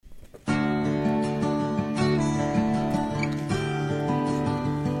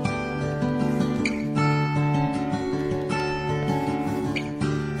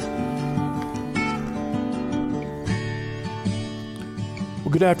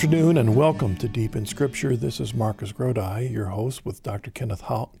Well, good afternoon and welcome to Deep in Scripture. This is Marcus Grodi, your host with Dr. Kenneth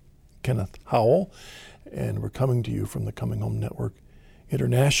Howell, and we're coming to you from the Coming Home Network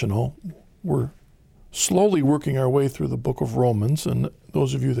International. We're slowly working our way through the book of Romans, and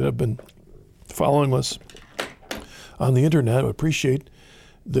those of you that have been following us on the internet appreciate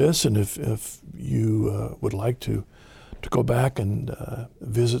this, and if you would like to go back and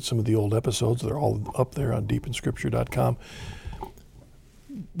visit some of the old episodes, they're all up there on deepinscripture.com.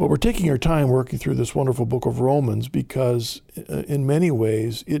 But we're taking our time working through this wonderful book of Romans because in many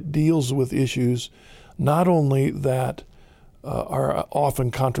ways it deals with issues not only that are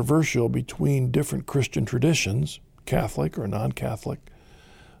often controversial between different Christian traditions, Catholic or non-Catholic,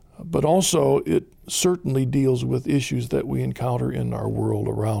 but also it certainly deals with issues that we encounter in our world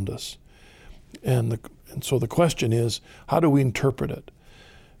around us. And so the question is, how do we interpret it?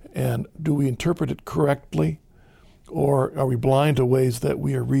 And do we interpret it correctly? Or are we blind to ways that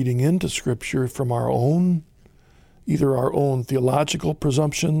we are reading into Scripture from either our own theological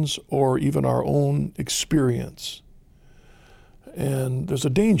presumptions or even our own experience? And there's a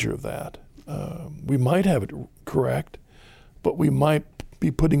danger of that. We might have it correct, but we might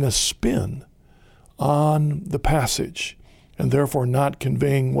be putting a spin on the passage and therefore not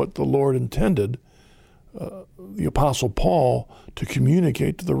conveying what the Lord intended the Apostle Paul to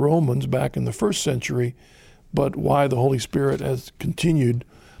communicate to the Romans back in the first century, but why the Holy Spirit has continued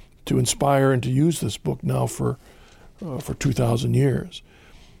to inspire and to use this book now for 2,000 years.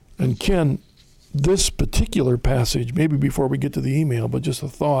 And Ken, this particular passage, maybe before we get to the email, but just a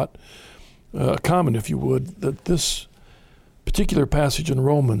thought, a comment if you would, that this particular passage in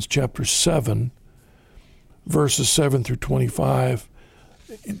Romans chapter 7, verses 7 through 25,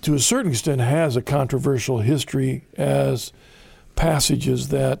 to a certain extent has a controversial history as passages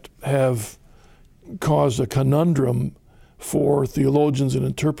that have caused a conundrum for theologians and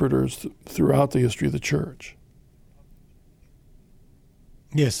interpreters throughout the history of the church.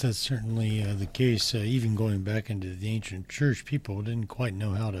 Yes, that's certainly the case. Even going back into the ancient church, people didn't quite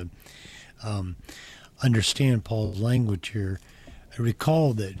know how to understand Paul's language here. I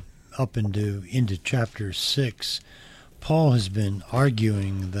recall that up into chapter 6, Paul has been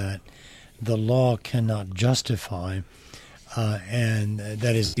arguing that the law cannot justify, and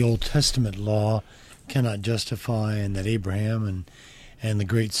that is the Old Testament law cannot justify, and that Abraham and the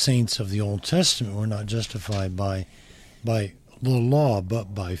great saints of the Old Testament were not justified by the law,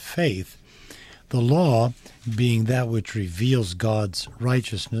 but by faith. The law being that which reveals God's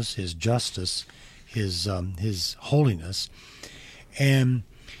righteousness, His justice, His holiness. And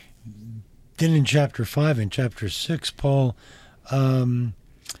then in chapter 5 and chapter 6, Paul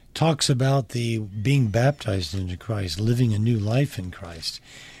talks about the being baptized into Christ, living a new life in Christ.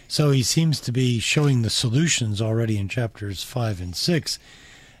 So he seems to be showing the solutions already in chapters 5 and 6.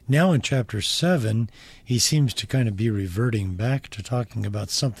 Now in chapter 7, he seems to kind of be reverting back to talking about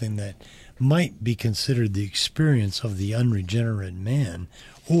something that might be considered the experience of the unregenerate man,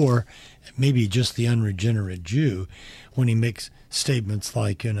 or maybe just the unregenerate Jew, when he makes statements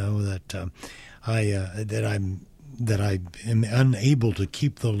like, that I am unable to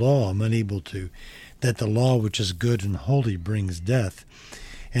keep the law. I'm unable to, that the law which is good and holy brings death.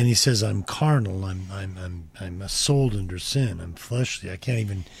 And he says, I'm carnal, I'm sold under sin, I'm fleshly, I can't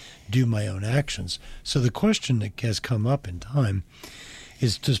even do my own actions. So the question that has come up in time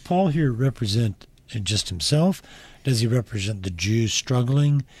is, does Paul here represent just himself? Does he represent the Jews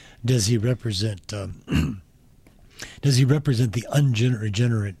struggling? Does he represent the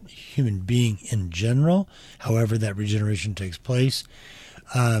unregenerate human being in general, however that regeneration takes place?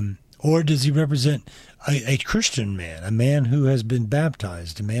 Or does he represent a Christian man, a man who has been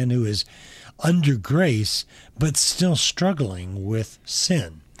baptized, a man who is under grace but still struggling with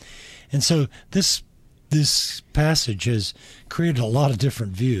sin? And so this passage has created a lot of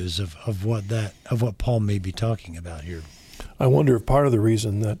different views of what Paul may be talking about here. I wonder if part of the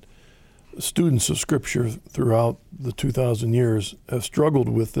reason that students of Scripture throughout the 2,000 years have struggled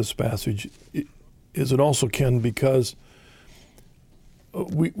with this passage is it also, Ken, because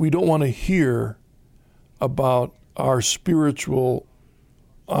we don't want to hear about our spiritual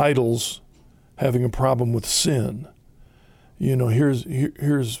idols having a problem with sin. Here's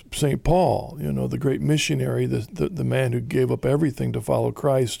St. Paul, the great missionary, the man who gave up everything to follow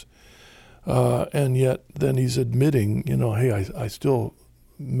Christ, and yet then he's admitting, hey, I still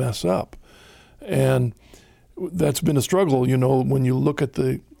mess up. And that's been a struggle, when you look at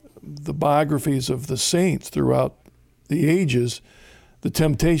the biographies of the saints throughout the ages. The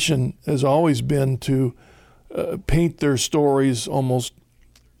temptation has always been to paint their stories almost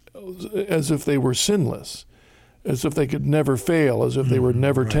as if they were sinless. as if they could never fail, as if they were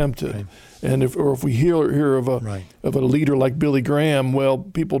never tempted. Right. And if we hear of Right. a leader like Billy Graham, well,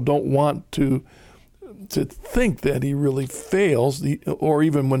 people don't want to think that he really fails, or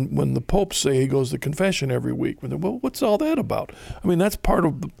even when the popes say he goes to confession every week. Well, what's all that about? I mean, that's part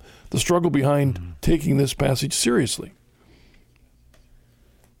of the struggle behind taking this passage seriously.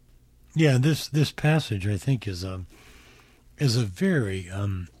 Yeah, this passage, I think, is a very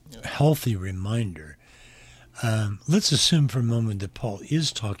healthy reminder. Let's assume for a moment that Paul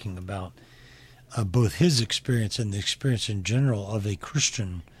is talking about both his experience and the experience in general of a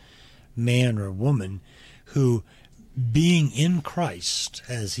Christian man or woman who, being in Christ,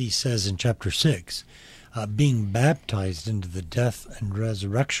 as he says in chapter 6, being baptized into the death and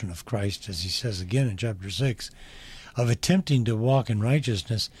resurrection of Christ, as he says again in chapter 6, of attempting to walk in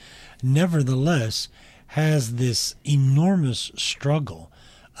righteousness, nevertheless has this enormous struggle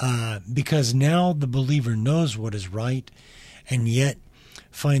because now the believer knows what is right and yet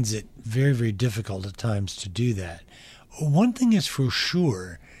finds it very, very difficult at times to do that. One thing is for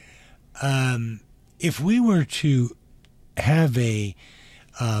sure, if we were to have a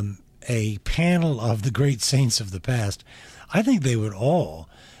panel of the great saints of the past, I think they would all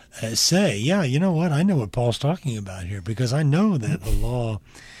say, yeah, you know what, I know what Paul's talking about here, because I know that the law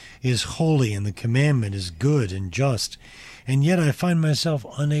is holy and the commandment is good and just, and yet I find myself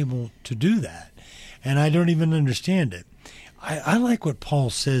unable to do that, and I don't even understand it. I like what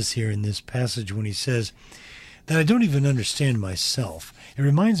Paul says here in this passage when he says that I don't even understand myself. It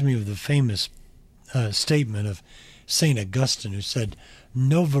reminds me of the famous statement of St. Augustine, who said,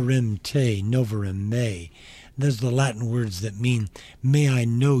 "Noverem te, noverem me." Those are the Latin words that mean, may I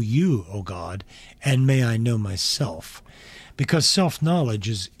know you, O God, and may I know myself. Because self-knowledge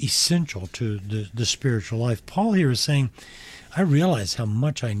is essential to the spiritual life. Paul here is saying, I realize how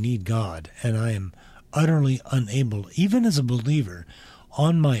much I need God, and I am utterly unable, even as a believer,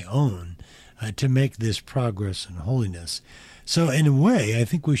 on my own, to make this progress in holiness. So in a way, I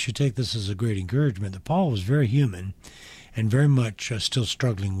think we should take this as a great encouragement that Paul was very human and very much still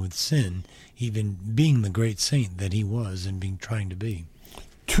struggling with sin, even being the great saint that he was and trying to be.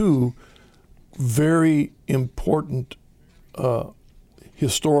 Two very important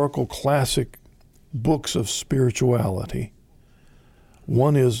historical classic books of spirituality.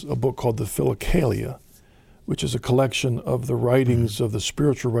 One is a book called the Philokalia, which is a collection of the writings of the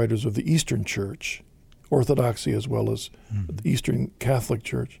spiritual writers of the Eastern Church, Orthodoxy as well as the Eastern Catholic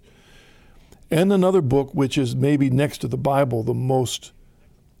Church. And another book, which is maybe next to the Bible, the most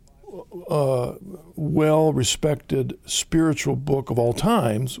well-respected spiritual book of all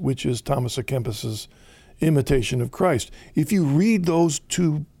times, which is Thomas à Kempis's Imitation of Christ. If you read those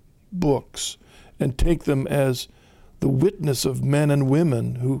two books and take them as the witness of men and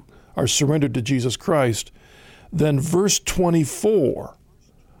women who are surrendered to Jesus Christ, then verse 24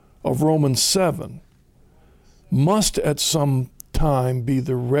 of Romans 7 must at some time be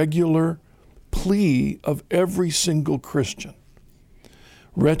the regular plea of every single Christian.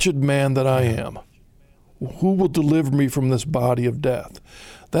 Wretched man that I am, who will deliver me from this body of death?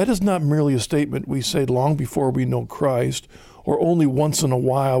 That is not merely a statement we say long before we know Christ, or only once in a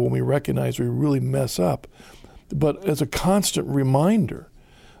while when we recognize we really mess up, but as a constant reminder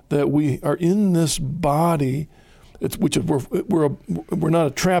that we are in this body, we're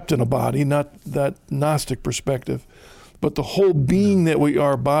not trapped in a body, not that Gnostic perspective, but the whole being that we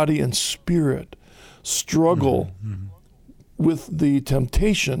are, body and spirit, struggle with the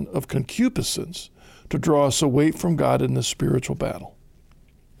temptation of concupiscence to draw us away from God in this spiritual battle.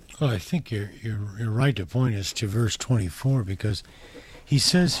 Well, I think you're right to point us to verse 24, because he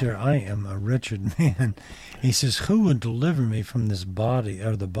says here, I am a wretched man. He says, who would deliver me from this body,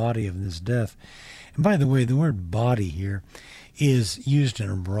 or the body of this death? And by the way, the word body here is used in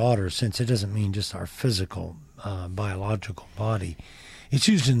a broader sense. It doesn't mean just our physical, biological body. It's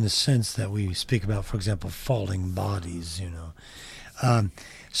used in the sense that we speak about, for example, falling bodies,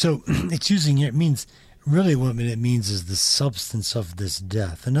 So it's using it means, really what it means is the substance of this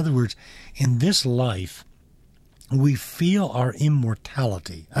death. In other words, in this life, we feel our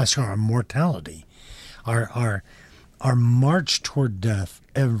mortality, our march toward death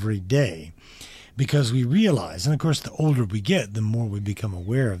every day, because we realize, and of course the older we get, the more we become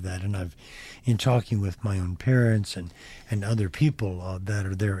aware of that. And in talking with my own parents and other people that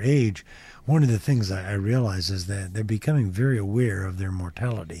are their age, one of the things I realize is that they're becoming very aware of their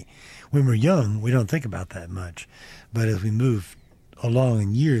mortality. When we're young, we don't think about that much, but as we move along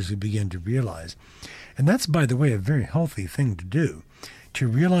in years, we begin to realize. And that's, by the way, a very healthy thing to do, to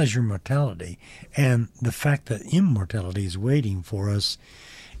realize your mortality and the fact that immortality is waiting for us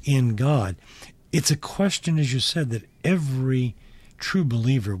in God. it's a question, as you said, that every true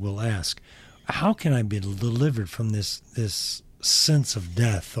believer will ask. How can I be delivered from this sense of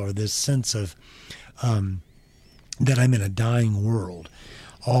death, or this sense of that I'm in a dying world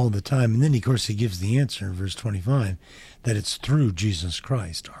all the time? And then, of course, he gives the answer in verse 25, that it's through Jesus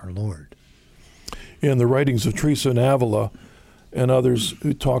Christ, our Lord. In the writings of Teresa and Avila and others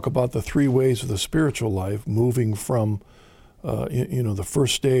who talk about the three ways of the spiritual life, moving from the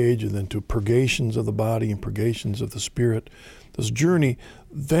first stage and then to purgations of the body and purgations of the spirit, this journey,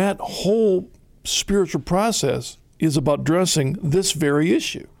 that whole spiritual process is about addressing this very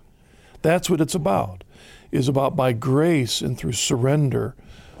issue. That's what it's about. Is about by grace and through surrender,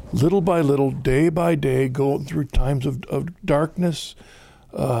 little by little, day by day, going through times of darkness,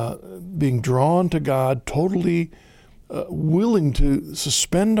 being drawn to God, totally willing to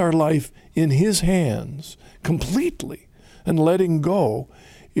suspend our life in His hands completely, and letting go,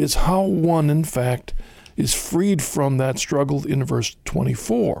 is how one, in fact, is freed from that struggle in verse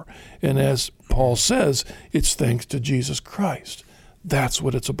 24. And as Paul says, it's thanks to Jesus Christ. That's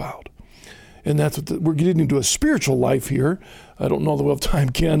what it's about. And that's what we're getting into a spiritual life here. I don't know that we'll have time,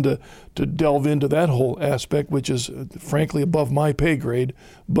 Ken, to delve into that whole aspect, which is frankly above my pay grade.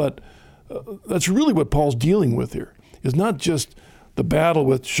 But that's really what Paul's dealing with here, is not just the battle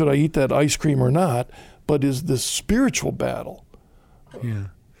with should I eat that ice cream or not, but is this spiritual battle. Yeah.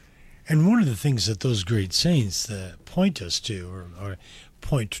 And one of the things that those great saints point us to, or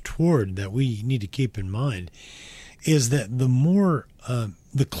point toward, that we need to keep in mind, is that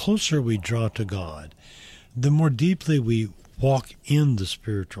the closer we draw to God, the more deeply we walk in the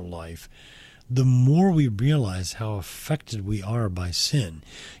spiritual life, the more we realize how affected we are by sin.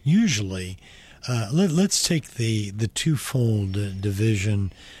 Usually, let's take the twofold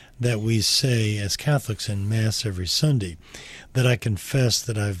division that we say as Catholics in Mass every Sunday, that I confess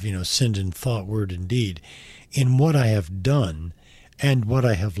that I've sinned in thought, word, and deed, in what I have done and what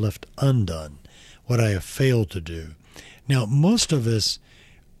I have left undone, what I have failed to do. Now, most of us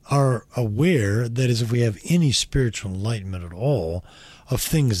are aware, that is, if we have any spiritual enlightenment at all, of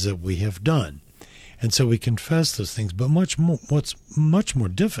things that we have done. And so we confess those things. But what's much more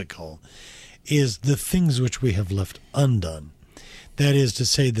difficult is the things which we have left undone. That is to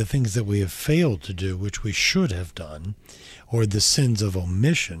say, the things that we have failed to do, which we should have done, or the sins of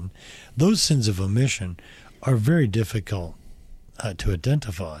omission. Those sins of omission are very difficult to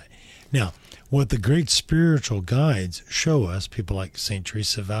identify. Now, what the great spiritual guides show us, people like St.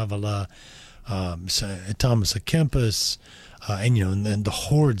 Teresa of Avila, Thomas à Kempis, and then the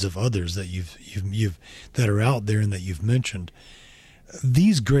hordes of others that you've that are out there and that you've mentioned,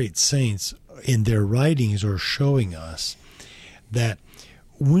 these great saints in their writings are showing us that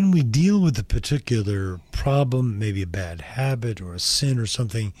when we deal with a particular problem, maybe a bad habit or a sin or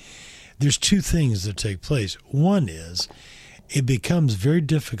something, there's two things that take place. One is it becomes very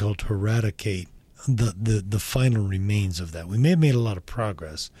difficult to eradicate the final remains of that. We may have made a lot of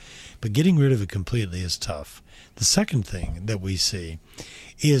progress, but getting rid of it completely is tough. The second thing that we see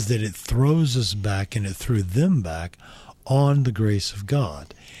is that it throws us back, and it threw them back on the grace of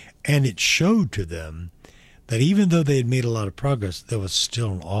God. And it showed to them that even though they had made a lot of progress, there was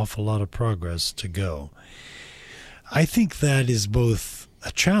still an awful lot of progress to go. I think that is both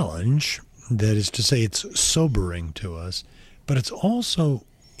a challenge, that is to say it's sobering to us, but it's also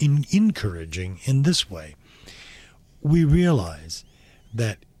encouraging in this way. We realize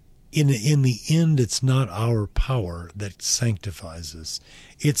that in the end, it's not our power that sanctifies us.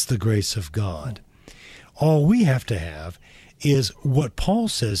 It's the grace of God. All we have to have is what Paul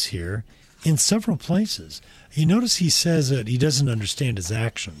says here in several places. You notice he says that he doesn't understand his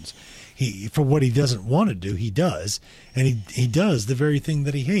actions. For what he doesn't want to do, he does, and he does the very thing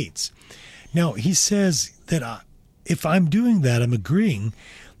that he hates. Now, he says that if I'm doing that, I'm agreeing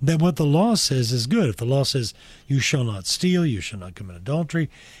that what the law says is good. If the law says you shall not steal, you shall not commit adultery,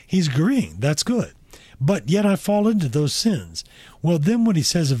 he's agreeing. That's good. But yet I fall into those sins. Well, then what he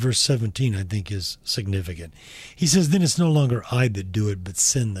says in verse 17, I think, is significant. He says, then it's no longer I that do it, but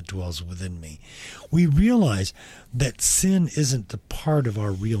sin that dwells within me. We realize that sin isn't a part of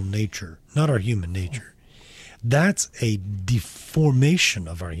our real nature, not our human nature. That's a deformation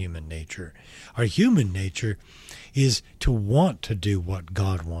of our human nature. Our human nature is to want to do what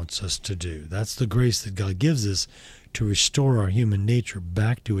God wants us to do. That's the grace that God gives us to restore our human nature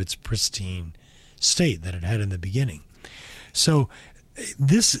back to its pristine state that it had in the beginning. So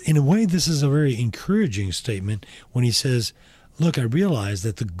this, in a way, this is a very encouraging statement when he says, look, I realize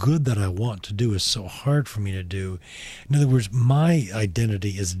that the good that I want to do is so hard for me to do. In other words, my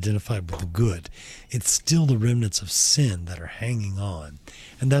identity is identified with the good. It's still the remnants of sin that are hanging on.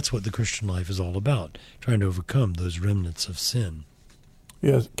 And that's what the Christian life is all about, trying to overcome those remnants of sin.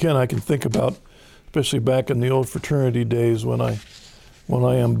 Yeah, Ken, I can think about, especially back in the old fraternity days when I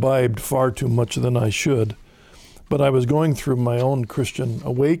imbibed far too much than I should. But I was going through my own Christian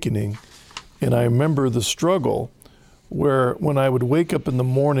awakening, and I remember the struggle where when I would wake up in the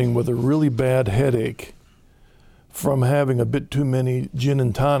morning with a really bad headache from having a bit too many gin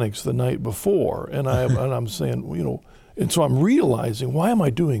and tonics the night before, and I'm saying, and so I'm realizing, why am I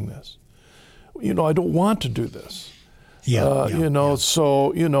doing this? I don't want to do this.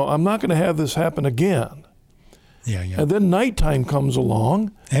 So, I'm not going to have this happen again. Yeah. And then nighttime comes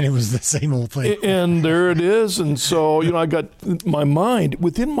along. And it was the same old thing. And there it is. And so, I got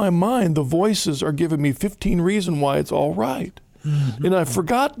within my mind, the voices are giving me 15 reasons why it's all right. Mm-hmm. And I've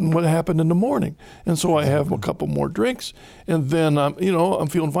forgotten what happened in the morning. And so I have a couple more drinks. And then, I'm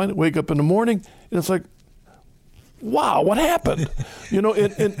feeling fine. I wake up in the morning, and it's like, wow, what happened?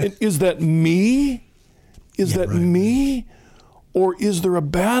 And is that me? Is that me? Or is there a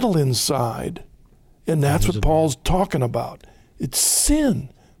battle inside? And that's what Paul's talking about. It's sin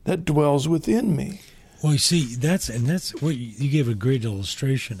that dwells within me. Well, you see, that's what you gave a great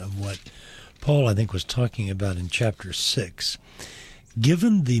illustration of what Paul, I think, was talking about in chapter 6.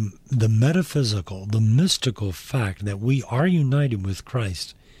 Given the metaphysical, the mystical fact that we are united with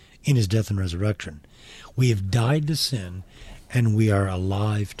Christ in his death and resurrection, we have died to sin, and we are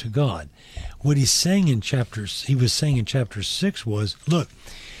alive to God. What he was saying in chapter 6 was, look,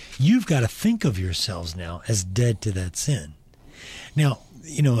 you've got to think of yourselves now as dead to that sin. Now,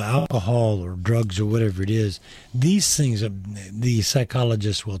 alcohol or drugs or whatever it is, these things, the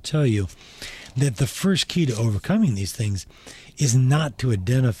psychologists will tell you that the first key to overcoming these things is not to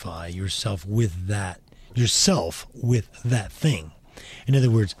identify yourself with that thing. In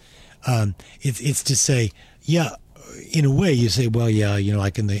other words, it's to say, yeah, in a way you say, well, yeah,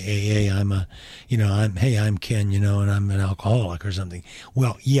 like in the AA, I'm Ken, and I'm an alcoholic or something.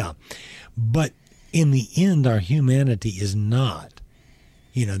 Well, yeah, but in the end, our humanity is not,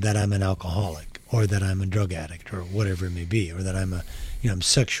 that I'm an alcoholic or that I'm a drug addict or whatever it may be, or that I'm I'm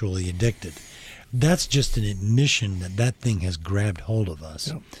sexually addicted. That's just an admission that thing has grabbed hold of us.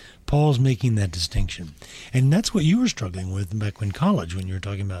 Yep. Paul's making that distinction. And that's what you were struggling with back in college when you were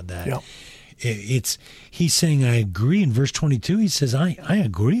talking about that. Yep. He's saying, I agree. In verse 22, he says, I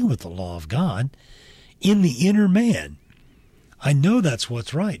agree with the law of God in the inner man. I know that's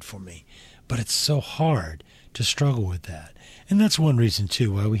what's right for me, but it's so hard to struggle with that. And that's one reason,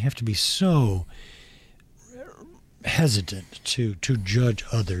 too, why we have to be so hesitant to judge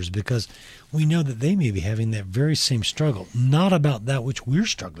others, because we know that they may be having that very same struggle, not about that which we're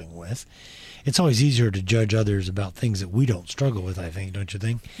struggling with. It's always easier to judge others about things that we don't struggle with, I think, don't you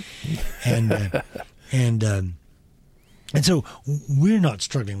think? And so we're not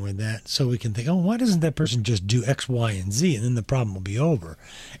struggling with that, so we can think, oh, why doesn't that person just do X, Y, and Z, and then the problem will be over?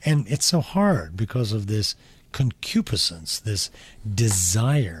 And it's so hard because of this concupiscence, this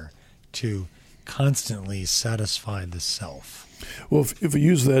desire to constantly satisfy the self. Well, if we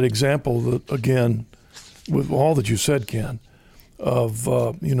use that example again, with all that you said, Ken, of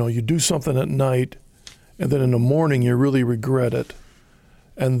you do something at night, and then in the morning you really regret it,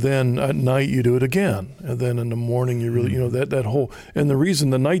 and then at night you do it again, and then in the morning you really that whole, and the reason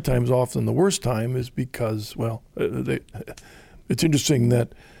the nighttime is often the worst time is because it's interesting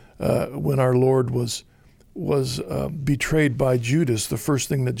that when our Lord was betrayed by Judas, the first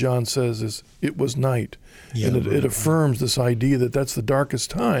thing that John says is, it was night. Yeah, and it affirms this idea that that's the darkest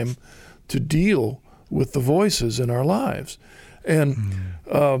time to deal with the voices in our lives. And,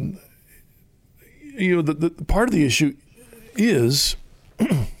 the part of the issue is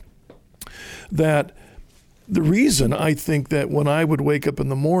that the reason I think that when I would wake up in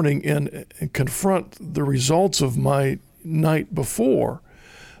the morning and confront the results of my night before,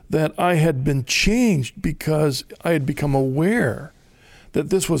 that I had been changed because I had become aware that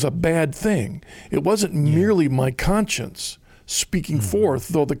this was a bad thing. It wasn't merely my conscience speaking forth,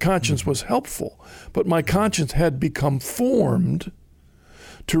 though the conscience was helpful, but my conscience had become formed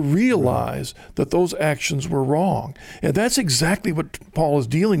to realize that those actions were wrong. And that's exactly what Paul is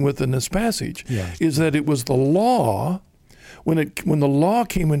dealing with in this passage, is that it was the law, when the law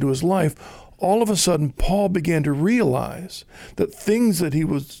came into his life, all of a sudden, Paul began to realize that things that he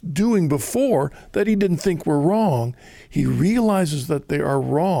was doing before that he didn't think were wrong, he realizes that they are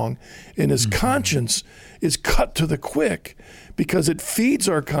wrong, and his conscience is cut to the quick because it feeds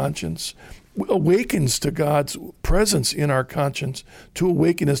our conscience awakens to God's presence in our conscience to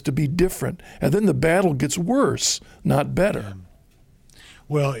awaken us to be different. And then the battle gets worse, not better.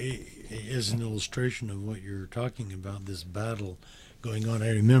 Well, as an illustration of what you're talking about, this battle going on,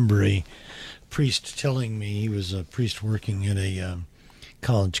 I remember a priest telling me, he was a priest working at a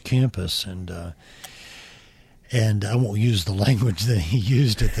college campus, and I won't use the language that he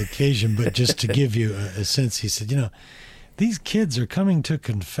used at the occasion, but just to give you a sense, he said, these kids are coming to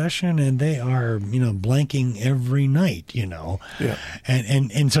confession and they are, blanking every night, Yeah.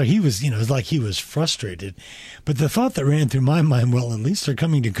 And so he was, it's like he was frustrated. But the thought that ran through my mind, well, at least they're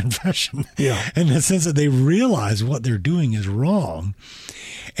coming to confession. Yeah. In the sense that they realize what they're doing is wrong.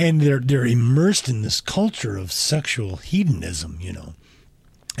 And they're immersed in this culture of sexual hedonism,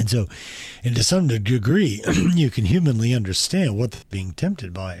 And so, and to some degree, you can humanly understand what they're being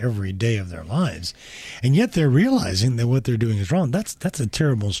tempted by every day of their lives. And yet they're realizing that what they're doing is wrong. That's a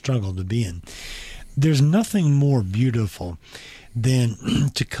terrible struggle to be in. There's nothing more beautiful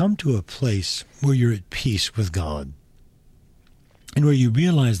than to come to a place where you're at peace with God. And where you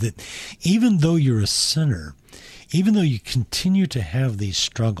realize that even though you're a sinner, even though you continue to have these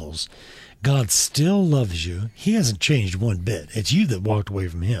struggles, God still loves you. He hasn't changed one bit. It's you that walked away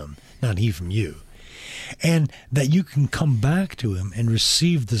from him, not he from you. And that you can come back to him and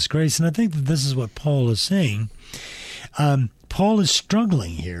receive this grace. And I think that this is what Paul is saying. Paul is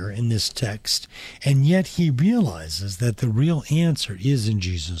struggling here in this text, and yet he realizes that the real answer is in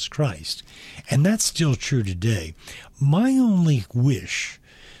Jesus Christ. And that's still true today. My only wish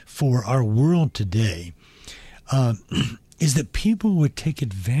for our world today is that people would take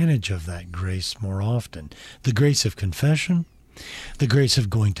advantage of that grace more often. The grace of confession, the grace of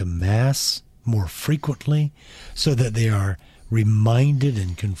going to Mass more frequently, so that they are reminded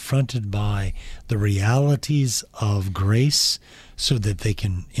and confronted by the realities of grace, so that they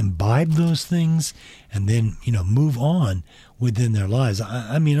can imbibe those things and then, move on within their lives.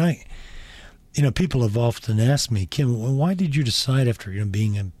 People have often asked me, Kim, why did you decide after,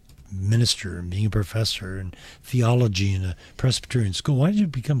 being a minister and being a professor in theology in a Presbyterian school, why did you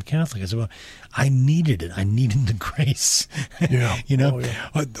become Catholic? I said, well, I needed it. I needed the grace. Yeah.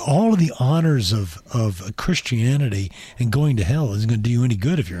 All of the honors of Christianity and going to hell isn't going to do you any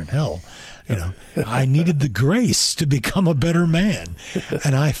good if you're in hell. I needed the grace to become a better man.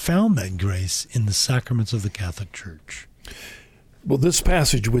 And I found that grace in the sacraments of the Catholic Church. Well, this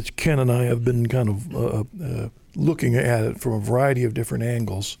passage, which Ken and I have been kind of looking at it from a variety of different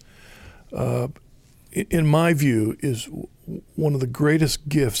angles, in my view, is one of the greatest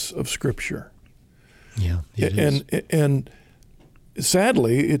gifts of Scripture. Yeah, it is. And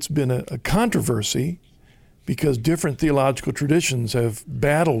sadly, it's been a controversy because different theological traditions have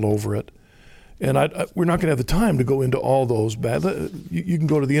battled over it. And we're not going to have the time to go into all those battles. You can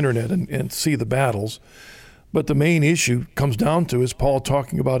go to the internet and see the battles. But the main issue comes down to, is Paul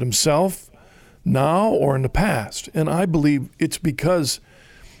talking about himself now or in the past? And I believe it's because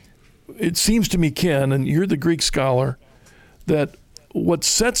it seems to me, Ken, and you're the Greek scholar, that what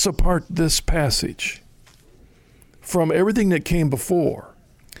sets apart this passage from everything that came before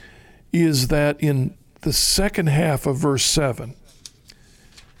is that in the second half of verse 7,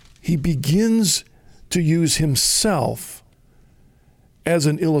 he begins to use himself as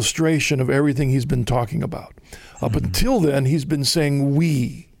an illustration of everything he's been talking about. Up until then, he's been saying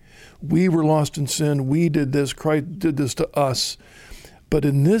we were lost in sin, we did this, Christ did this to us. But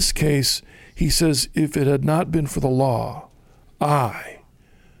in this case, he says, if it had not been for the law, I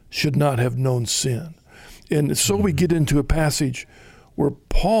should not have known sin. And so we get into a passage where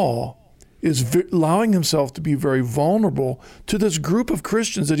Paul is allowing himself to be very vulnerable to this group of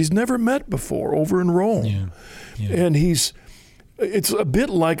Christians that he's never met before over in Rome. Yeah. And it's a bit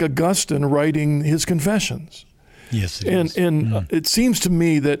like Augustine writing his Confessions. Yes, it is. And it seems to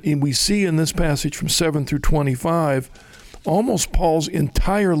me that we see in this passage from 7 through 25 almost Paul's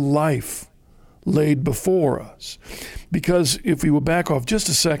entire life laid before us. Because if we will back off just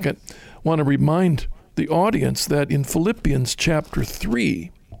a second, I want to remind the audience that in Philippians chapter 3,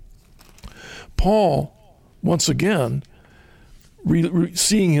 Paul, once again,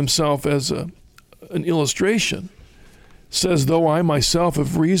 seeing himself as an illustration, says, though I myself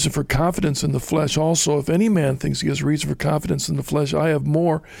have reason for confidence in the flesh also, if any man thinks he has reason for confidence in the flesh, I have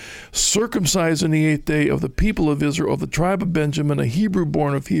more. Circumcised in the 8th day, of the people of Israel, of the tribe of Benjamin, a Hebrew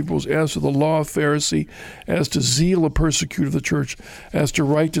born of Hebrews, as to the law of Pharisee, as to zeal a persecutor of the church, as to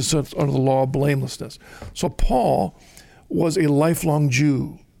righteousness under the law of blamelessness. So Paul was a lifelong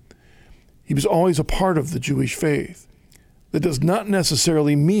Jew. He was always a part of the Jewish faith. That does not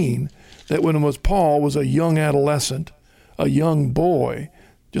necessarily mean that when Paul was a young adolescent, a young boy,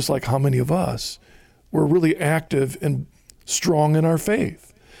 just like how many of us were really active and strong in our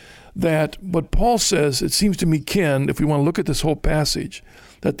faith. But Paul says, it seems to me, Ken, if we want to look at this whole passage,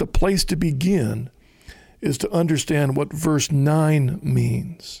 that the place to begin is to understand what verse 9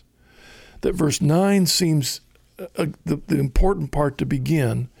 means. That verse 9 seems the important part to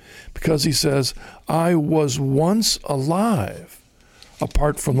begin, because he says, I was once alive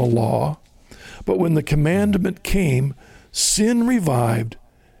apart from the law, but when the commandment came, sin revived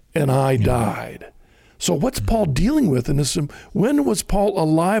and I died. So what's Paul dealing with in this? When was Paul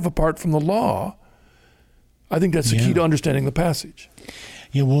alive apart from the law? I think that's the key to understanding the passage.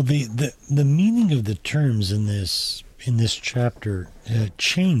 Yeah, well, the meaning of the terms in this chapter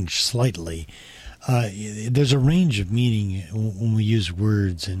changed slightly. There's a range of meaning when we use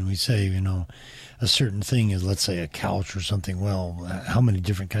words and we say, a certain thing is, let's say, a couch or something. Well, how many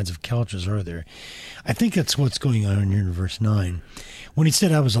different kinds of couches are there? I think that's what's going on here in verse 9. When he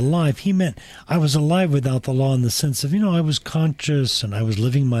said I was alive, he meant I was alive without the law in the sense of, I was conscious and I was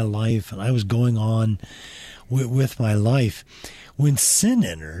living my life and I was going on with my life. When sin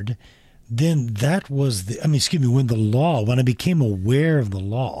entered, then that was when I became aware of the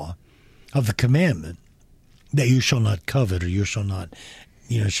law, of the commandment, that you shall not covet, or you shall not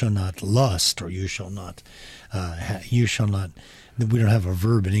lust, or you shall not, we don't have a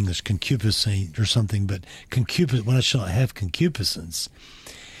verb in English, concupiscence or something, but when I shall not have concupiscence.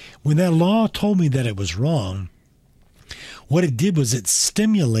 When that law told me that it was wrong, what it did was it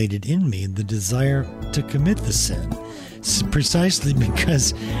stimulated in me the desire to commit the sin, precisely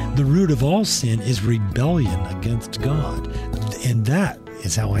because the root of all sin is rebellion against God. And that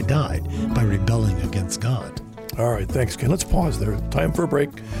is how I died, by rebelling against God. All right, thanks, Ken. Let's pause there. Time for a break.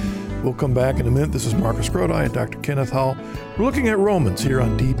 We'll come back in a minute. This is Marcus Grodi and Dr. Kenneth Howell. We're looking at Romans here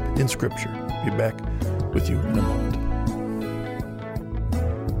on Deep in Scripture. Be back with you in a moment.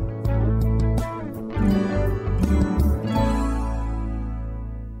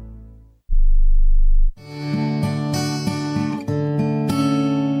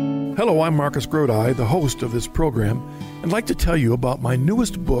 Hello, I'm Marcus Grodi, the host of this program, and I'd like to tell you about my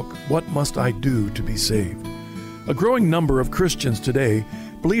newest book, What Must I Do to Be Saved? A growing number of Christians today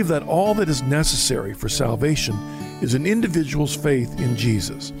believe that all that is necessary for salvation is an individual's faith in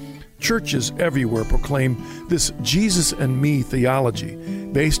Jesus. Churches everywhere proclaim this Jesus and me theology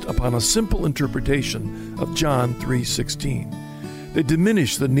based upon a simple interpretation of John 3:16. They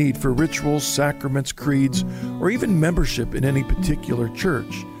diminish the need for rituals, sacraments, creeds, or even membership in any particular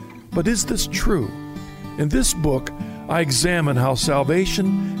church. But is this true? In this book, I examine how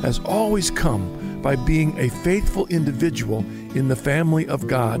salvation has always come by being a faithful individual in the family of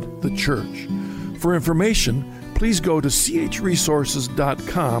God, the church. For information, please go to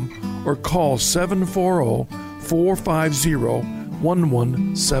chresources.com or call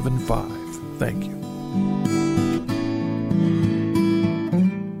 740-450-1175. Thank you.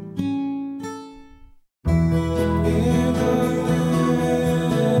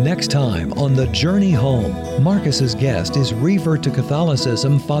 Next time on The Journey Home, Marcus's guest is revert to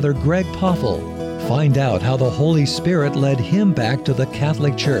Catholicism Father Greg Poffel. Find out how the Holy Spirit led him back to the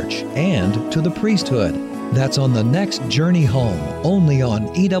Catholic Church and to the priesthood. That's on the next Journey Home, only on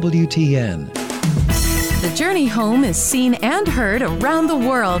EWTN. The Journey Home is seen and heard around the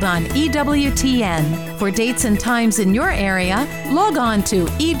world on EWTN. For dates and times in your area, log on to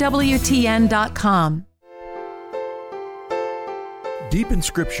EWTN.com. Deep in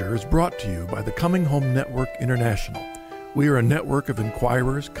Scripture is brought to you by the Coming Home Network International. We are a network of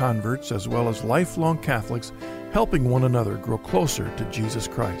inquirers, converts, as well as lifelong Catholics helping one another grow closer to Jesus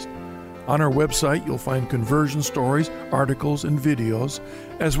Christ. On our website, you'll find conversion stories, articles, and videos,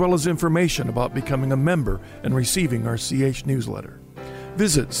 as well as information about becoming a member and receiving our CH newsletter.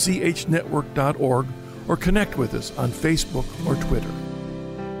 Visit chnetwork.org or connect with us on Facebook or Twitter.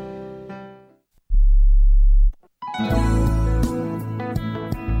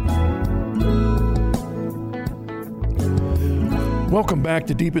 Welcome back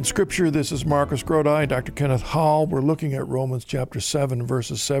to Deep in Scripture. This is Marcus Grodi, Dr. Kenneth Howell. We're looking at Romans chapter 7,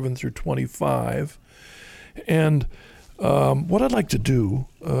 verses 7 through 25. And what I'd like to do,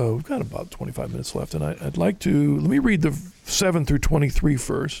 we've got about 25 minutes left, and I'd like to, let me read the 7 through 23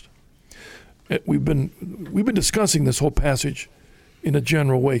 first. We've been discussing this whole passage in a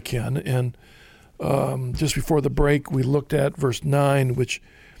general way, Ken, and just before the break, we looked at verse 9, which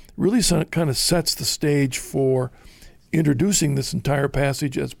really kind of sets the stage for introducing this entire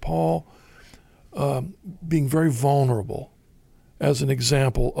passage as Paul being very vulnerable as an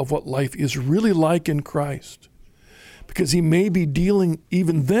example of what life is really like in Christ. Because he may be dealing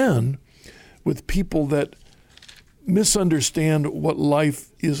even then with people that misunderstand what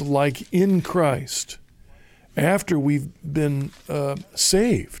life is like in Christ after we've been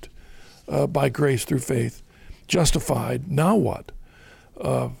saved by grace through faith, justified. Now what?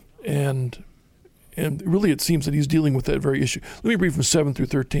 And really it seems that he's dealing with that very issue. Let me read from 7 through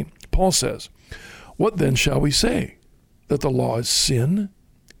 13. Paul says, "What then shall we say? That the law is sin?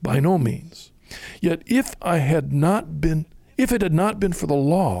 By no means. Yet if it had not been for the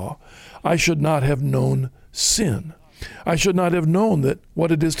law, I should not have known sin. I should not have known that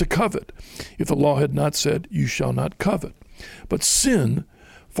what it is to covet, if the law had not said, 'You shall not covet.' But sin,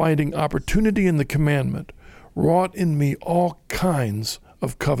 finding opportunity in the commandment, wrought in me all kinds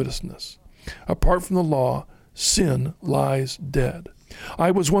of covetousness. Apart from the law, sin lies dead.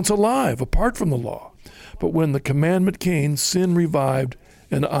 I was once alive apart from the law, but when the commandment came, sin revived,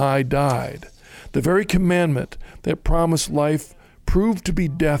 and I died. The very commandment that promised life proved to be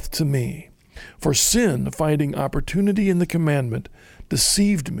death to me. For sin, finding opportunity in the commandment,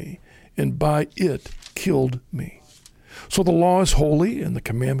 deceived me, and by it killed me. So the law is holy, and the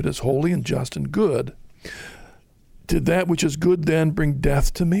commandment is holy and just and good. Did that which is good then bring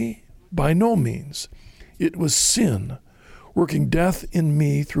death to me? By no means. It was sin, working death in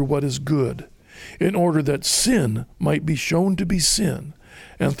me through what is good, in order that sin might be shown to be sin,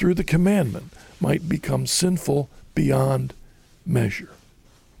 and through the commandment might become sinful beyond measure."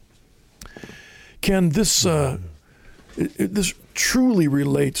 Ken, this truly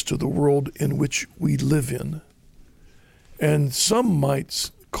relates to the world in which we live in. And some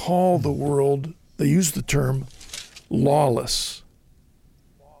might call the world, they use the term, lawless.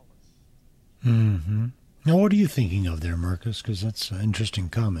 Mm-hmm. Now, what are you thinking of there, Marcus? Because that's an interesting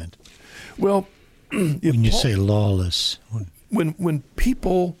comment. Well, when you say lawless. When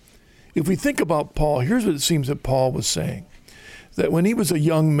people, if we think about Paul, here's what it seems that Paul was saying. That when he was a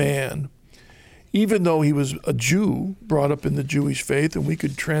young man, even though he was a Jew, brought up in the Jewish faith, and we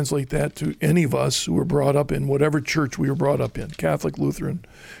could translate that to any of us who were brought up in whatever church we were brought up in, Catholic, Lutheran,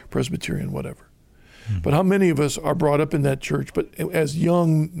 Presbyterian, whatever. Mm-hmm. But how many of us are brought up in that church, but as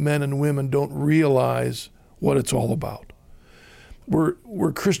young men and women don't realize what it's all about?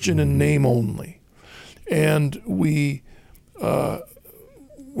 We're Christian in name only. And we're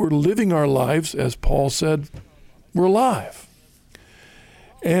living our lives, as Paul said, we're alive.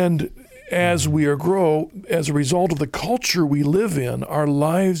 And as we grow, as a result of the culture we live in, our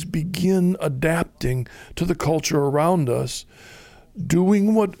lives begin adapting to the culture around us,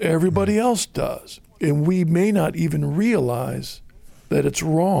 doing what everybody else does. And we may not even realize that it's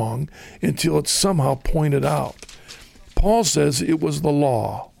wrong until it's somehow pointed out. Paul says it was the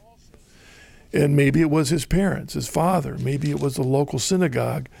law. And maybe it was his parents, his father, maybe it was the local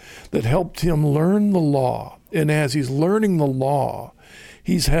synagogue that helped him learn the law. And as he's learning the law,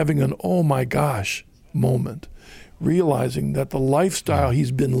 he's having an oh my gosh moment, realizing that the lifestyle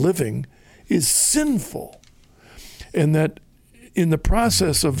he's been living is sinful. And that in the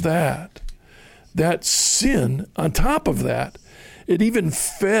process of that sin, on top of that, it even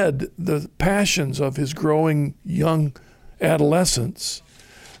fed the passions of his growing young adolescence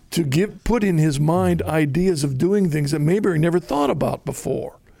to put in his mind ideas of doing things that maybe he never thought about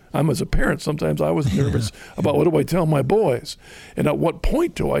before. As a parent, sometimes I was nervous about what do I tell my boys, and at what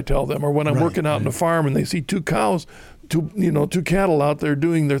point do I tell them? Or when I'm working out in a farm and they see two cattle out there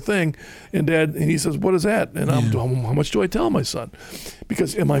doing their thing, and he says, "What is that?" And how much do I tell my son?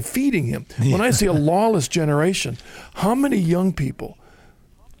 Because am I feeding him? When I say a lawless generation, how many young people,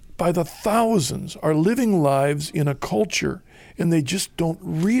 by the thousands, are living lives in a culture and they just don't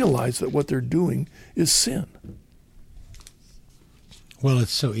realize that what they're doing is sin? Well,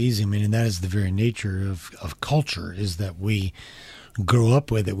 it's so easy. I mean, and that is the very nature of culture, is that we grow up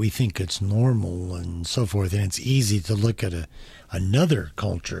with it. We think it's normal and so forth. And it's easy to look at another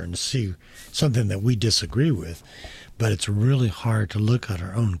culture and see something that we disagree with. But it's really hard to look at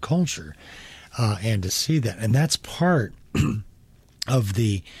our own culture and to see that. And that's part of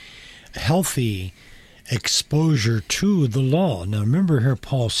the healthy exposure to the law. Now, remember here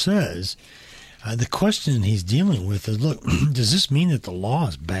Paul says, the question he's dealing with is, look, does this mean that the law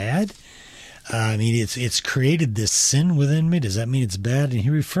is bad? I mean, it's created this sin within me. Does that mean it's bad? And he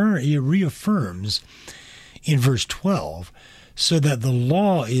reaffirms in verse 12, so that the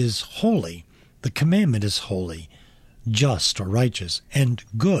law is holy, the commandment is holy, just or righteous, and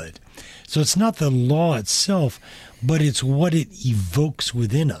good. So it's not the law itself, but it's what it evokes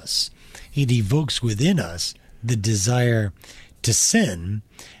within us. It evokes within us the desire to sin,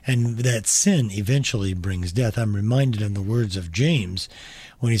 and that sin eventually brings death. I'm reminded of the words of James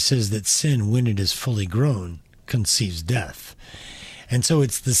when he says that sin, when it is fully grown, conceives death. And so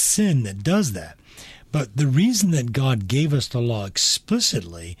it's the sin that does that. But the reason that God gave us the law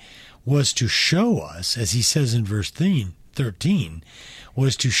explicitly was to show us, as he says in verse 13,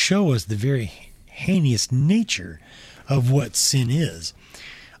 was to show us the very heinous nature of what sin is.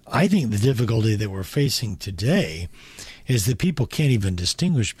 I think the difficulty that we're facing today is that people can't even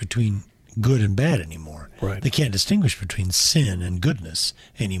distinguish between good and bad anymore. Right. They can't distinguish between sin and goodness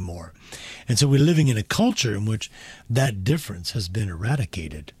anymore. And so we're living in a culture in which that difference has been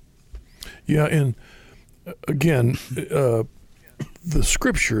eradicated. Yeah, and again, the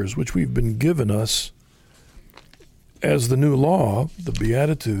scriptures which we've been given us as the new law, the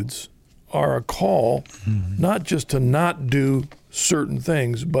Beatitudes, are a call not just to not do certain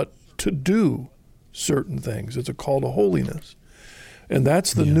things, but to do certain things. It's a call to holiness. And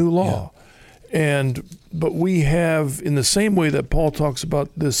that's the new law. But we have, in the same way that Paul talks about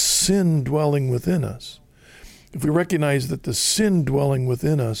this sin dwelling within us, if we recognize that the sin dwelling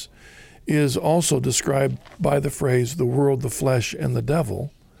within us is also described by the phrase the world, the flesh, and the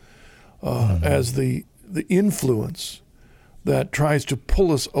devil, as the influence that tries to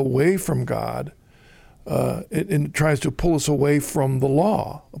pull us away from God, it tries to pull us away from the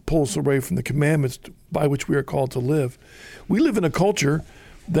law, pull us away from the commandments by which we are called to live. We live in a culture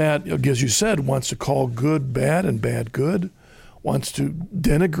that, as you said, wants to call good bad and bad good, wants to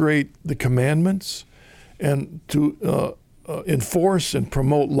denigrate the commandments, and to enforce and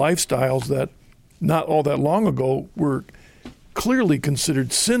promote lifestyles that not all that long ago were clearly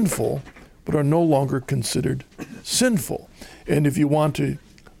considered sinful, but are no longer considered sinful. And if you want to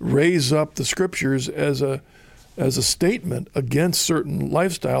raise up the scriptures as a statement against certain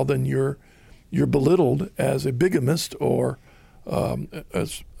lifestyle, then you're belittled as a bigamist or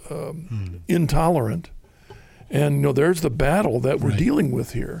as intolerant. And there's the battle that we're dealing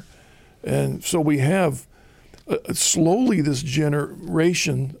with here. And so we have slowly this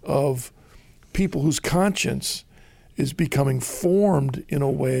generation of people whose conscience is becoming formed in a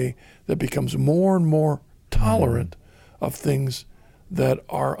way that becomes more and more tolerant of things that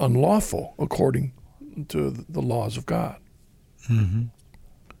are unlawful according to the laws of God. Mm-hmm.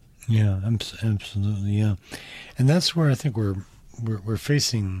 Yeah, absolutely, yeah. And that's where I think we're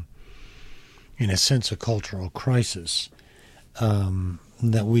facing, in a sense, a cultural crisis.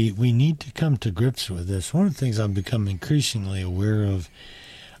 That we need to come to grips with this. One of the things I've become increasingly aware of,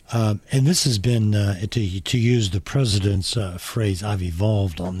 and this has been, to use the president's phrase, I've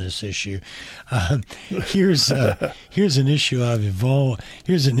evolved on this issue. Here's an issue I've evolved.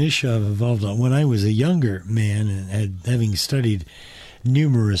 Here's an issue I've evolved on. When I was a younger man and having studied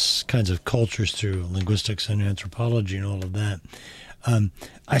numerous kinds of cultures through linguistics and anthropology and all of that,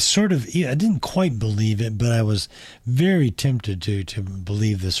 I didn't quite believe it, but I was very tempted to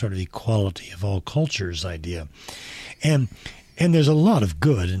believe the sort of equality of all cultures idea. And there's a lot of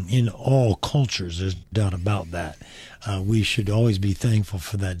good in all cultures, there's no doubt about that. We should always be thankful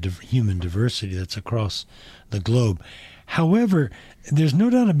for that human diversity that's across the globe. However, there's no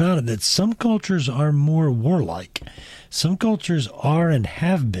doubt about it that some cultures are more warlike. Some cultures are and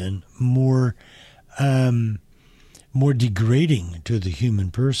have been more degrading to the human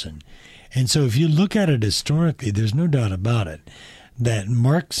person. And so if you look at it historically, there's no doubt about it that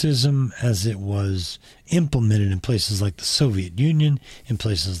Marxism, as it was implemented in places like the Soviet Union, in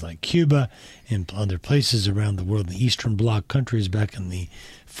places like Cuba, in other places around the world, the Eastern Bloc countries back in the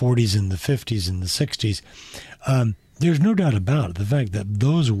 40s and the 50s and the 60s, there's no doubt about it, the fact that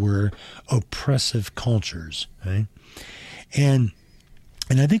those were oppressive cultures, right? And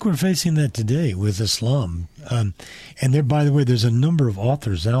I think we're facing that today with Islam. And there, by the way, there's a number of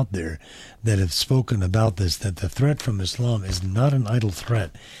authors out there that have spoken about this, that the threat from Islam is not an idle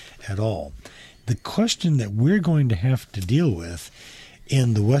threat at all. The question that we're going to have to deal with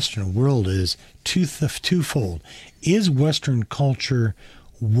in the Western world is twofold. Is Western culture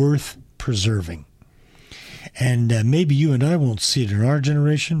worth preserving? And maybe you and I won't see it in our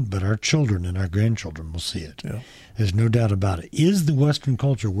generation, but our children and our grandchildren will see it. Yeah. There's no doubt about it. Is the Western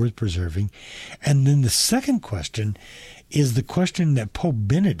culture worth preserving? And then the second question is the question that Pope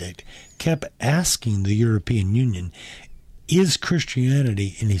Benedict kept asking the European Union. Is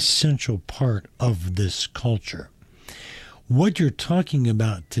Christianity an essential part of this culture? What you're talking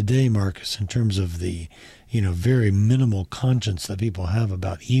about today, Marcus, in terms of the very minimal conscience that people have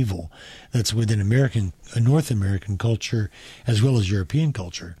about evil that's within North American culture as well as European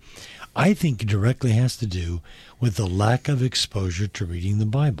culture, I think directly has to do with the lack of exposure to reading the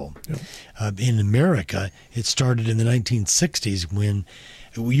Bible. Yep. In America, it started in the 1960s when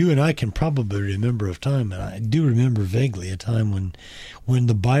you and I can probably remember a time, and I do remember vaguely a time when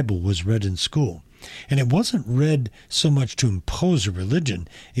the Bible was read in school. And it wasn't read so much to impose a religion.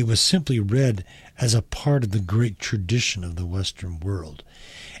 It was simply read as a part of the great tradition of the Western world.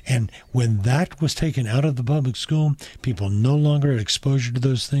 And when that was taken out of the public school, people no longer had exposure to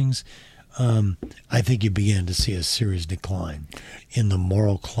those things, I think you began to see a serious decline in the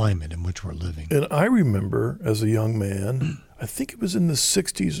moral climate in which we're living. And I remember as a young man, I think it was in the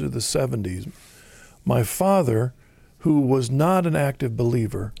 60s or the 70s, my father, who was not an active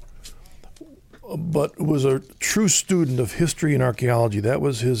believer, but was a true student of history and archaeology. That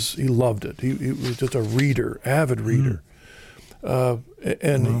was he loved it. He was just a reader, avid reader.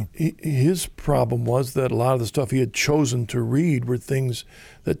 His problem was that a lot of the stuff he had chosen to read were things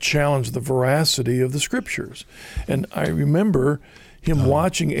that challenged the veracity of the scriptures. And I remember him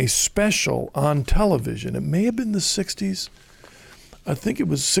watching a special on television. It may have been the 60s. I think it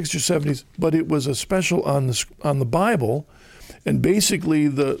was 60s or 70s, but it was a special on the Bible, and basically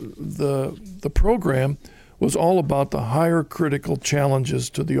the program was all about the higher critical challenges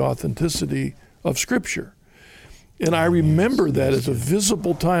to the authenticity of Scripture. And I remember that as a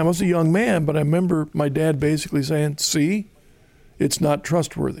visible time. I was a young man, but I remember my dad basically saying, "See, it's not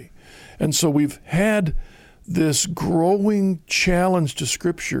trustworthy." And so we've had this growing challenge to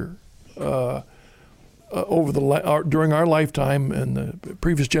Scripture during our lifetime and the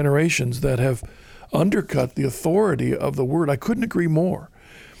previous generations that have undercut the authority of the Word. I couldn't agree more.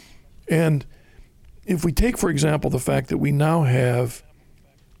 And if we take, for example, the fact that we now have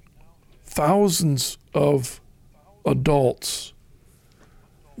thousands of adults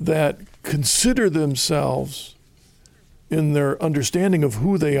that consider themselves, in their understanding of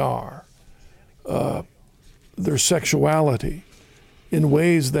who they are, their sexuality, in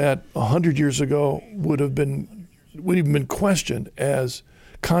ways that 100 years ago would even been questioned as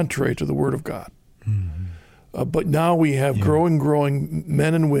contrary to the Word of God. Mm-hmm. But now we have growing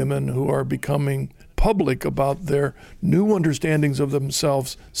men and women who are becoming public about their new understandings of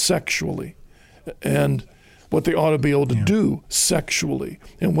themselves sexually, and what they ought to be able to do sexually,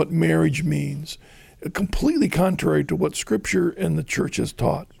 and what marriage means, completely contrary to what Scripture and the Church has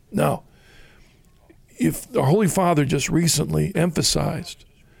taught. Now, if the Holy Father just recently emphasized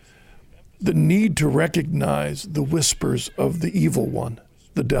the need to recognize the whispers of the evil one,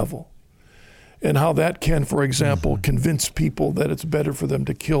 the devil, and how that can, for example, convince people that it's better for them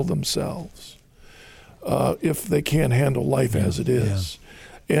to kill themselves if they can't handle life as it is.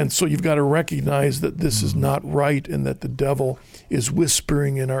 And so you've got to recognize that this is not right, and that the devil is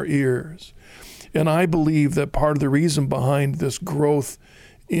whispering in our ears. And I believe that part of the reason behind this growth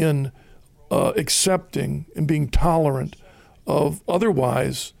in accepting and being tolerant of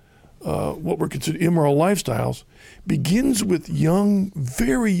otherwise what were considered immoral lifestyles begins with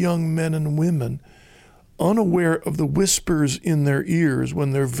very young men and women unaware of the whispers in their ears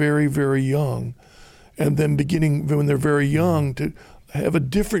when they're very, very young, and then beginning when they're very young to have a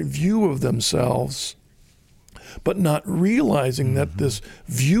different view of themselves, but not realizing that this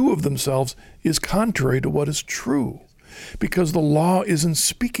view of themselves is contrary to what is true, because the law isn't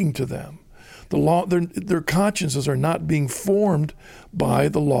speaking to them. The law, their consciences are not being formed by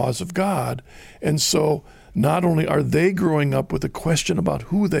the laws of God. And so not only are they growing up with a question about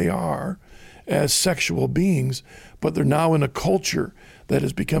who they are as sexual beings, but they're now in a culture that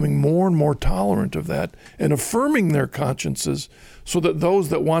is becoming more and more tolerant of that and affirming their consciences, so that those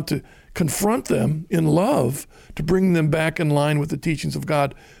that want to confront them in love to bring them back in line with the teachings of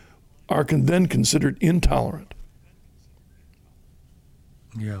God are then considered intolerant.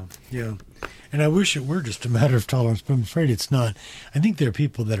 Yeah. And I wish it were just a matter of tolerance, but I'm afraid it's not. I think there are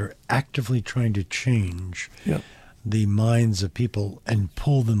people that are actively trying to change the minds of people and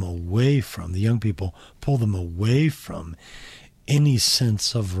pull them away from, the young people, pull them away from any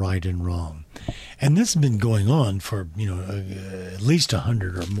sense of right and wrong. And this has been going on for, at least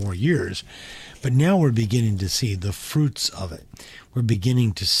 100 or more years. But now we're beginning to see the fruits of it. We're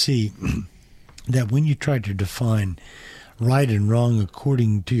beginning to see that when you try to define right and wrong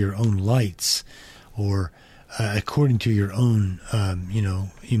according to your own lights, or according to your own,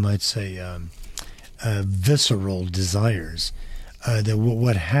 you might say, visceral desires, that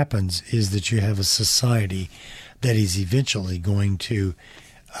what happens is that you have a society that is eventually going to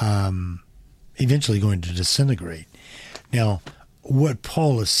disintegrate. Now, what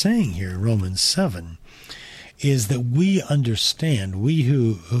Paul is saying here in Romans 7 is that we understand, we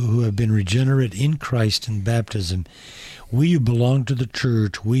who have been regenerate in Christ in baptism, we who belong to the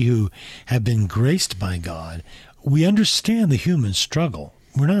church, we who have been graced by God, we understand the human struggle.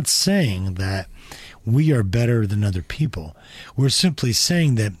 We're not saying that we are better than other people. We're simply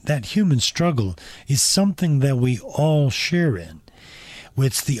saying that human struggle is something that we all share in.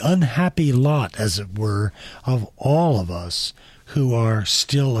 It's the unhappy lot, as it were, of all of us who are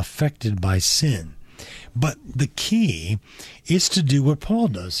still affected by sin. But the key is to do what Paul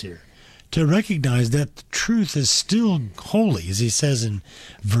does here, to recognize that the truth is still holy, as he says in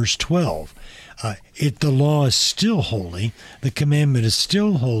verse 12. The law is still holy, the commandment is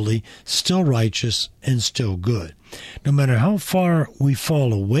still holy, still righteous, and still good. No matter how far we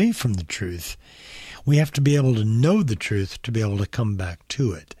fall away from the truth, we have to be able to know the truth to be able to come back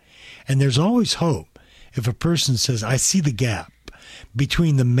to it. And there's always hope if a person says, I see the gap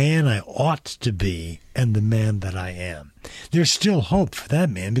between the man I ought to be and the man that I am. There's still hope for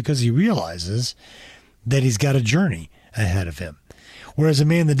that man because he realizes that he's got a journey ahead of him. Whereas a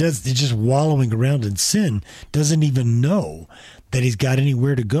man that's just wallowing around in sin doesn't even know that he's got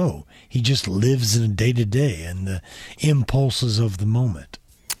anywhere to go. He just lives in a day-to-day and the impulses of the moment.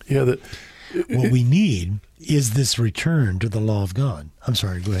 Yeah. What we need is this return to the law of God. I'm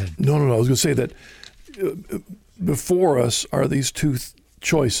sorry, go ahead. No. I was going to say that before us are these two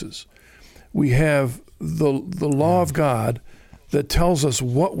choices. We have the law of God that tells us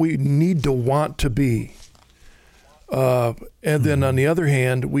what we need to want to be. And then on the other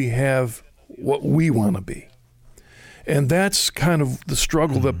hand, we have what we want to be. And that's kind of the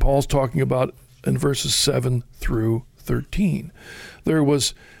struggle that Paul's talking about in verses 7 through 13. There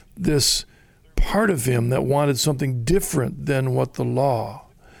was this part of him that wanted something different than what the law,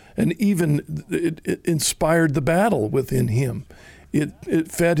 and even it inspired the battle within him.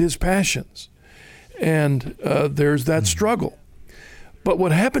 It fed his passions. And there's that struggle. But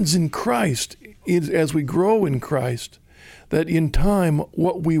what happens in Christ is, as we grow in Christ, that in time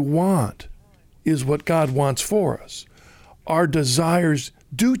what we want is what God wants for us. Our desires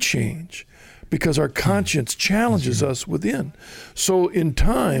do change because our conscience challenges us within. So in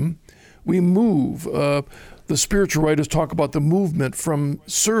time, we move. The spiritual writers talk about the movement from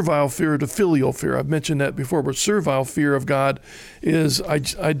servile fear to filial fear. I've mentioned that before, but servile fear of God is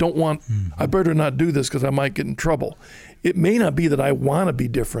I better not do this because I might get in trouble. It may not be that I want to be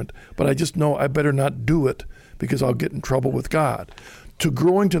different, but I just know I better not do it because I'll get in trouble with God. To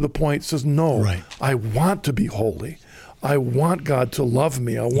growing to the point says, no, right. I want to be holy. I want God to love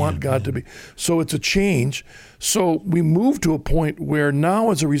me. I want God to be. So it's a change. So we move to a point where now,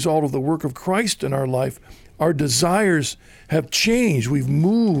 as a result of the work of Christ in our life, our desires have changed. We've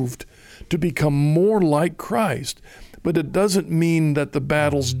moved to become more like Christ. But it doesn't mean that the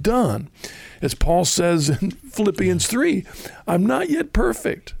battle's done. As Paul says in Philippians 3, I'm not yet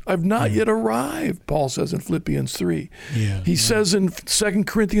perfect. I've not yet arrived, Paul says in Philippians 3. He says in 2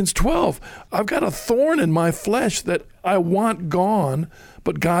 Corinthians 12, I've got a thorn in my flesh that I want gone,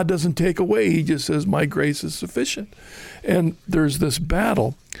 but God doesn't take away. He just says, my grace is sufficient. And there's this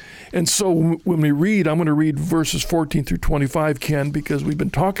battle. And so when we read, I'm going to read verses 14 through 25, Ken, because we've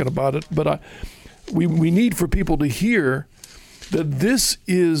been talking about it, but we need for people to hear that this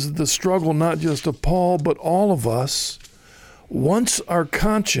is the struggle not just of Paul, but all of us. Once our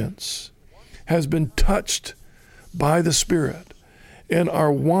conscience has been touched by the Spirit and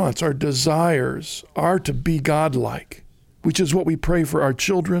our wants, our desires are to be godlike, which is what we pray for our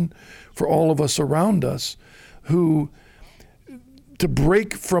children, for all of us around us, to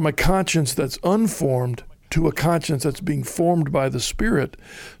break from a conscience that's unformed to a conscience that's being formed by the Spirit,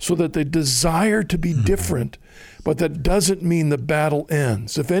 so that they desire to be different, but that doesn't mean the battle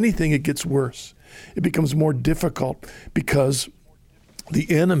ends. If anything, it gets worse. It becomes more difficult because the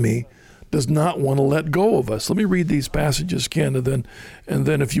enemy does not want to let go of us. Let me read these passages, Ken, and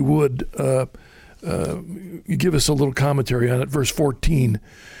then if you would, you give us a little commentary on it. Verse 14,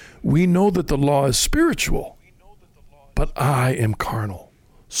 we know that the law is spiritual, but I am carnal,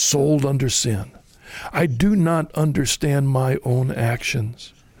 sold under sin. I do not understand my own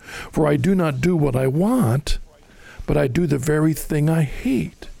actions, for I do not do what I want, but I do the very thing I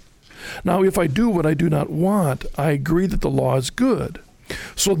hate. Now, if I do what I do not want, I agree that the law is good.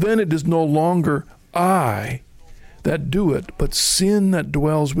 So then it is no longer I that do it, but sin that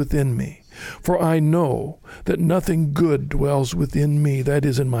dwells within me. For I know that nothing good dwells within me, that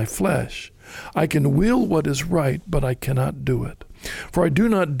is, in my flesh. I can will what is right, but I cannot do it. For I do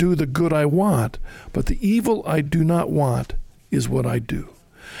not do the good I want, but the evil I do not want is what I do.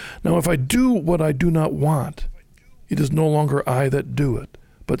 Now if I do what I do not want, it is no longer I that do it,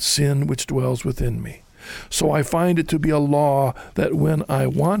 but sin which dwells within me. So I find it to be a law that when I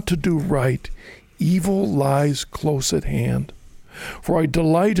want to do right, evil lies close at hand. For I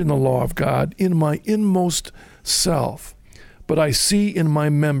delight in the law of God in my inmost self, But I see in my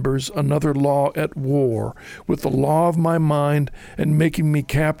members another law at war with the law of my mind, and making me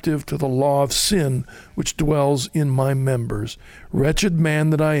captive to the law of sin which dwells in my members. Wretched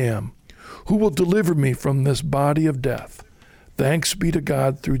man that I am, who will deliver me from this body of death? Thanks be to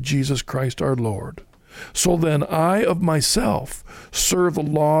God through Jesus Christ our Lord. So then I of myself serve the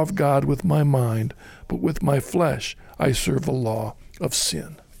law of God with my mind, but with my flesh I serve the law of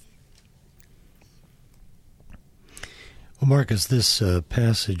sin. Well, Marcus, this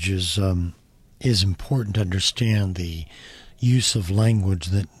passage is important to understand the use of language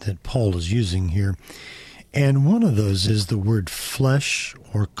that Paul is using here. And one of those is the word flesh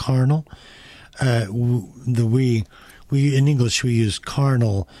or carnal. We in English we use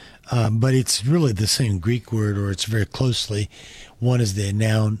carnal, but it's really the same Greek word, or it's very closely. One is the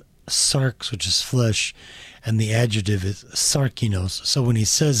noun sarx, which is flesh, and the adjective is sarkinos. So when he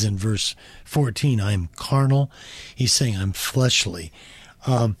says in verse 14, I'm carnal, he's saying I'm fleshly.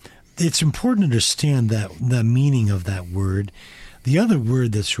 It's important to understand the meaning of that word. The other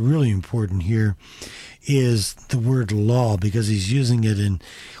word that's really important here is the word law, because he's using it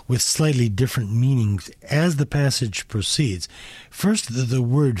with slightly different meanings as the passage proceeds. First, the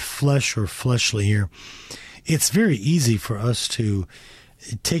word flesh or fleshly here, it's very easy for us to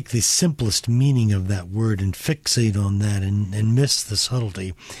take the simplest meaning of that word and fixate on that and miss the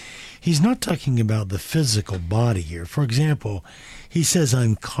subtlety. He's not talking about the physical body here. For example, he says,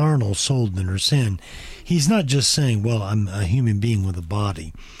 I'm carnal, sold under sin. He's not just saying, well, I'm a human being with a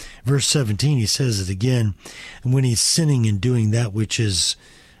body. Verse 17, he says it again. And when he's sinning and doing that which is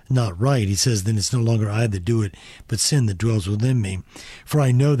not right, he says, then it's no longer I that do it, but sin that dwells within me. For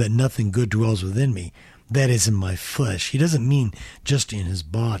I know that nothing good dwells within me, that is in my flesh. He doesn't mean just in his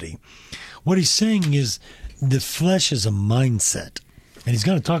body. What he's saying is the flesh is a mindset. And he's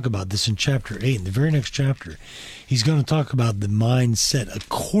going to talk about this in chapter 8, in the very next chapter. He's going to talk about the mindset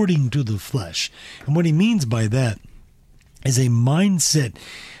according to the flesh. And what he means by that is a mindset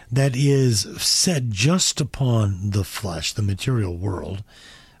that is set just upon the flesh, the material world,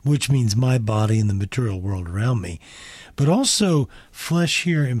 which means my body and the material world around me. But also, flesh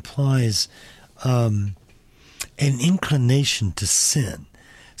here implies an inclination to sin.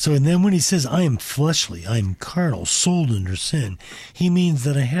 So, and then when he says, I am fleshly, I am carnal, sold under sin, he means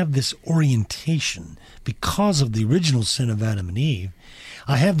that I have this orientation because of the original sin of Adam and Eve.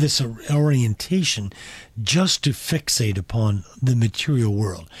 I have this orientation just to fixate upon the material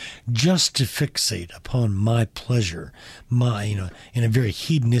world, just to fixate upon my pleasure, in a very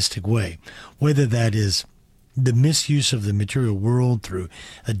hedonistic way, whether that is the misuse of the material world through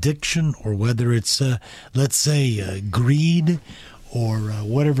addiction, or whether it's, let's say, greed, or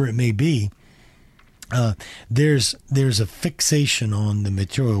whatever it may be. There's a fixation on the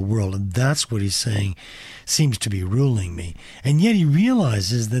material world, and that's what he's saying seems to be ruling me. And yet he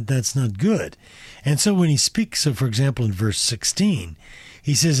realizes that that's not good. And so when he speaks of, for example, in verse 16,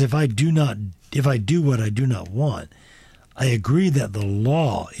 he says, if I do what I do not want, I agree that the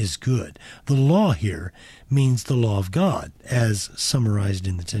law is good. The law here means the law of God, as summarized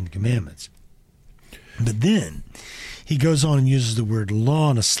in the Ten Commandments. But then he goes on and uses the word law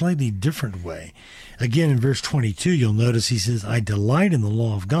in a slightly different way. Again, in verse 22, you'll notice he says, I delight in the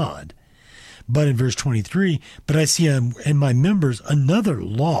law of God. But in verse 23, but I see in my members another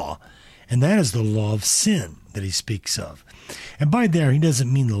law, and that is the law of sin that he speaks of. And by there, he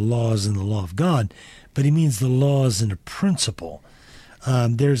doesn't mean the laws in the law of God, but he means the laws in a principle.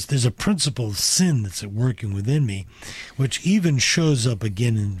 There's a principle of sin that's working within me, which even shows up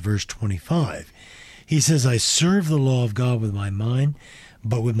again in verse 25. He says, I serve the law of God with my mind,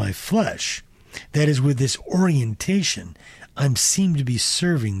 but with my flesh. That is, with this orientation, I seem to be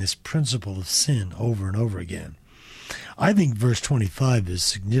serving this principle of sin over and over again. I think verse 25 is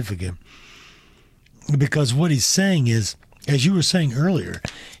significant because what he's saying is, as you were saying earlier,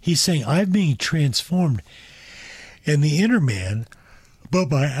 he's saying, I'm being transformed in the inner man, but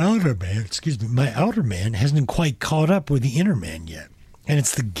my outer man hasn't quite caught up with the inner man yet. And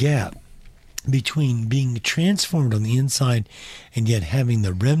it's the gap between being transformed on the inside and yet having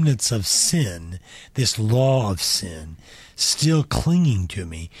the remnants of sin, this law of sin, still clinging to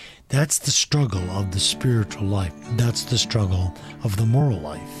me. That's the struggle of the spiritual life. That's the struggle of the moral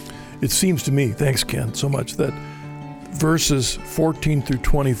life. It seems to me, thanks Ken, so much, that verses 14 through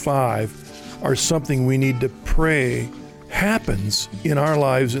 25 are something we need to pray happens in our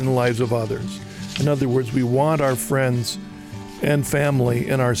lives and the lives of others. In other words, we want our friends and family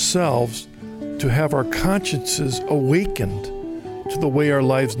and ourselves to have our consciences awakened to the way our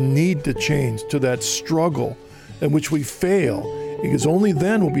lives need to change, to that struggle in which we fail, because only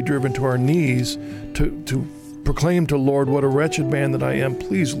then we'll be driven to our knees to proclaim to Lord what a wretched man that I am.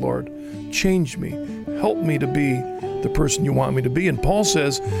 Please, Lord, change me. Help me to be the person you want me to be. And Paul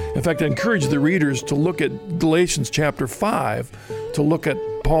says, in fact, I encourage the readers to look at Galatians chapter 5, to look at,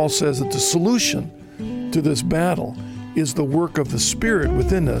 Paul says that the solution to this battle is the work of the Spirit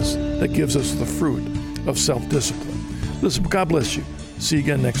within us that gives us the fruit of self-discipline. Listen, God bless you. See you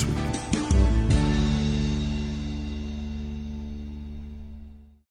again next week.